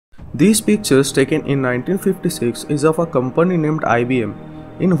These pictures taken in 1956 is of a company named IBM,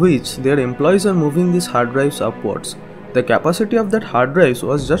 in which their employees are moving these hard drives upwards. The capacity of that hard drives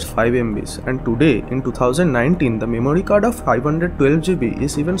was just 5 MBs, and today in 2019 the memory card of 512 GB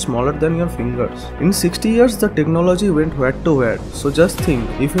is even smaller than your fingers. In 60 years the technology went where to where, so just think,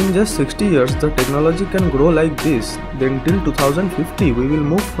 if in just 60 years the technology can grow like this, then till 2050 we will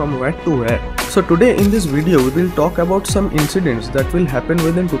move from where to where. So today in this video we will talk about some incidents that will happen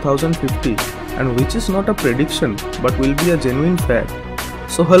within 2050 and which is not a prediction but will be a genuine fact.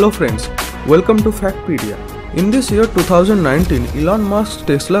 So hello friends, welcome to Factpedia. In this year 2019, Elon Musk's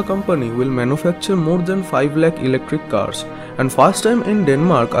Tesla company will manufacture more than 5 lakh electric cars, and first time in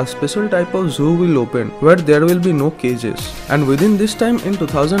Denmark a special type of zoo will open where there will be no cages. And within this time in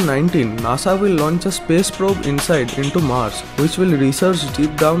 2019, NASA will launch a space probe inside into Mars which will research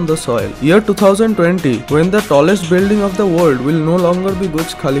deep down the soil. Year 2020, when the tallest building of the world will no longer be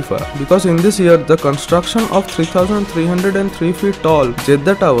Burj Khalifa, because in this year the construction of 3,303 feet tall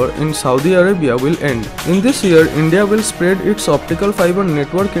Jeddah Tower in Saudi Arabia will end. In this year, India will spread its optical fiber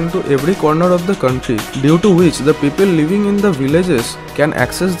network into every corner of the country, due to which the people living in the villages can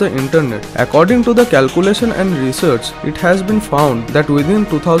access the internet. According to the calculation and research, it has been found that within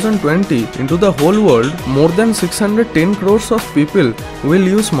 2020, into the whole world, more than 610 crores of people will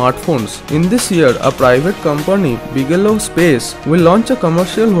use smartphones. In this year, a private company, Bigelow Aerospace, will launch a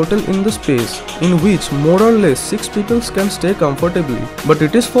commercial hotel in the space, in which more or less 6 people can stay comfortably. But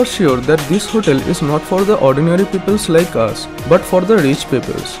it is for sure that this hotel is not for the ordinary peoples like us, but for the rich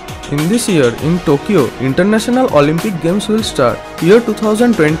peoples. In this year, in Tokyo, International Olympic Games will start. Year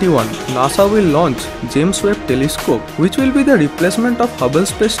 2021, NASA will launch James Webb Telescope, which will be the replacement of Hubble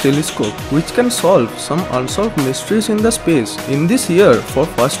Space Telescope, which can solve some unsolved mysteries in the space. In this year, for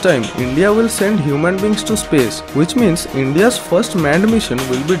first time, India will send human beings to space, which means India's first manned mission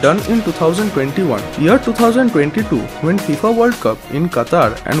will be done in 2021. Year 2022, when FIFA World Cup in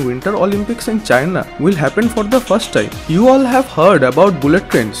Qatar and Winter Olympics in China will happen for the first time. You all have heard about bullet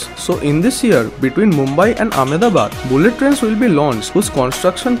trains. So in this year, between Mumbai and Ahmedabad, bullet trains will be launched, whose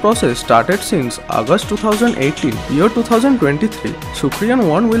construction process started since August 2018. Year 2023, Sukriyan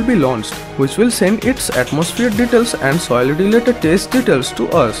 1 will be launched, which will send its atmosphere details and soil related test details to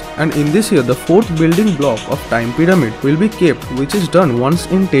us. And in this year, the 4th building block of Time Pyramid will be kept, which is done once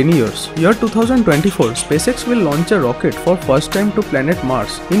in 10 years. Year 2024, SpaceX will launch a rocket for first time to planet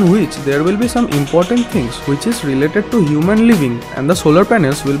Mars, in which there will be some important things which is related to human living, and the solar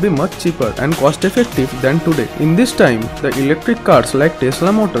panels will be much cheaper and cost effective than today. In this time, the electric cars like Tesla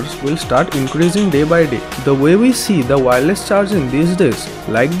motors will start increasing day by day. The way we see the wireless charging these days,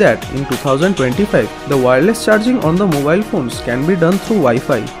 like that in 2025, the wireless charging on the mobile phones can be done through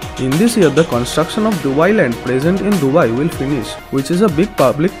Wi-Fi. In this year, the construction of Dubai Land present in Dubai will finish, which is a big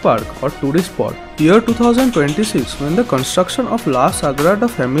public park or tourist spot. Year 2026, when the construction of La Sagrada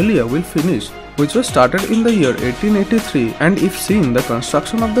Familia will finish, which was started in the year 1883, and if seen, the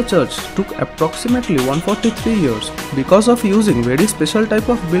construction of the church took approximately 143 years because of using very special type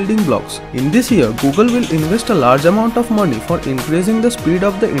of building blocks. In this year, Google will invest a large amount of money for increasing the speed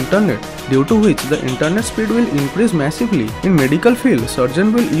of the internet, due to which the internet speed will increase massively. In medical field,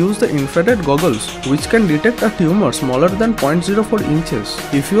 surgeon will use the infrared goggles, which can detect a tumor smaller than 0.04 inches.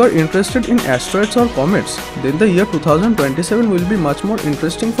 If you are interested in asteroids or comets, then the year 2027 will be much more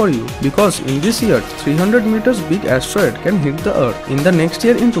interesting for you, because in this year, 300 meters big asteroid can hit the Earth. In the next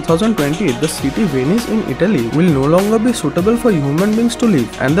year, in 2028, the city Venice in Italy will no longer be suitable for human beings to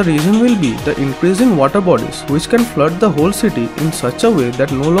live, and the reason will be the increasing water bodies, which can flood the whole city in such a way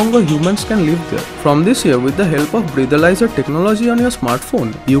that no longer humans can live there. From this year, with the help of breathalyzer technology on your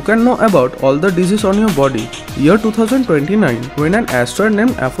smartphone, you can know about all the diseases on your body. Year 2029, when an asteroid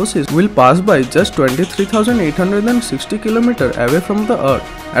named Apophysis will pass by just 23,860 km away from the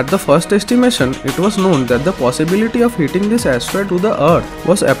Earth. At the first estimation, it was known that the possibility of hitting this asteroid to the Earth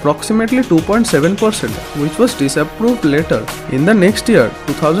was approximately 2.7%, which was disapproved later. In the next year,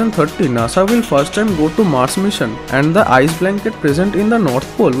 2030, NASA will first time go to Mars mission, and the ice blanket present in the North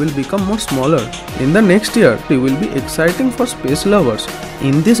Pole will become much smaller. In the next year, it will be exciting for space lovers.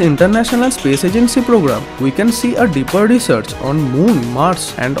 In this International Space Agency program, we can see a deeper research on Moon,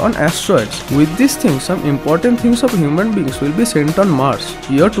 Mars and on asteroids. With these things, some important things of human beings will be sent on Mars.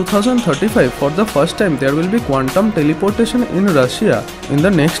 Year Year 2035, for the first time there will be quantum teleportation in Russia. In the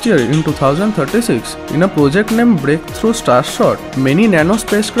next year, in 2036, in a project named Breakthrough Starshot, many nano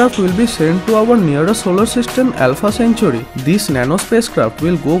spacecraft will be sent to our nearest solar system, Alpha Centauri. These nano spacecraft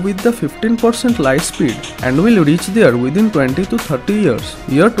will go with the 15% light speed and will reach there within 20 to 30 years.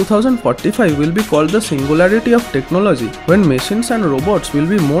 Year 2045 will be called the singularity of technology, when machines and robots will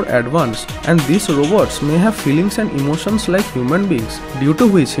be more advanced, and these robots may have feelings and emotions like human beings, due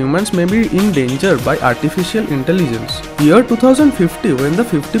to which humans may be in danger by artificial intelligence. Year 2050, when the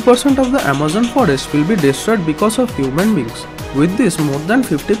 50% of the Amazon forest will be destroyed because of human beings. With this, more than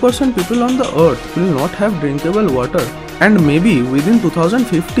 50% people on the earth will not have drinkable water. And maybe within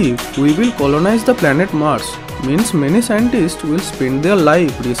 2050, we will colonize the planet Mars. Means many scientists will spend their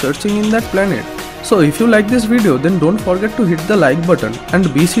life researching in that planet. So if you like this video, then don't forget to hit the like button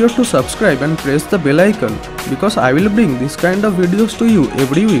and be sure to subscribe and press the bell icon, because I will bring this kind of videos to you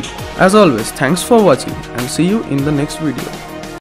every week. As always, thanks for watching and see you in the next video.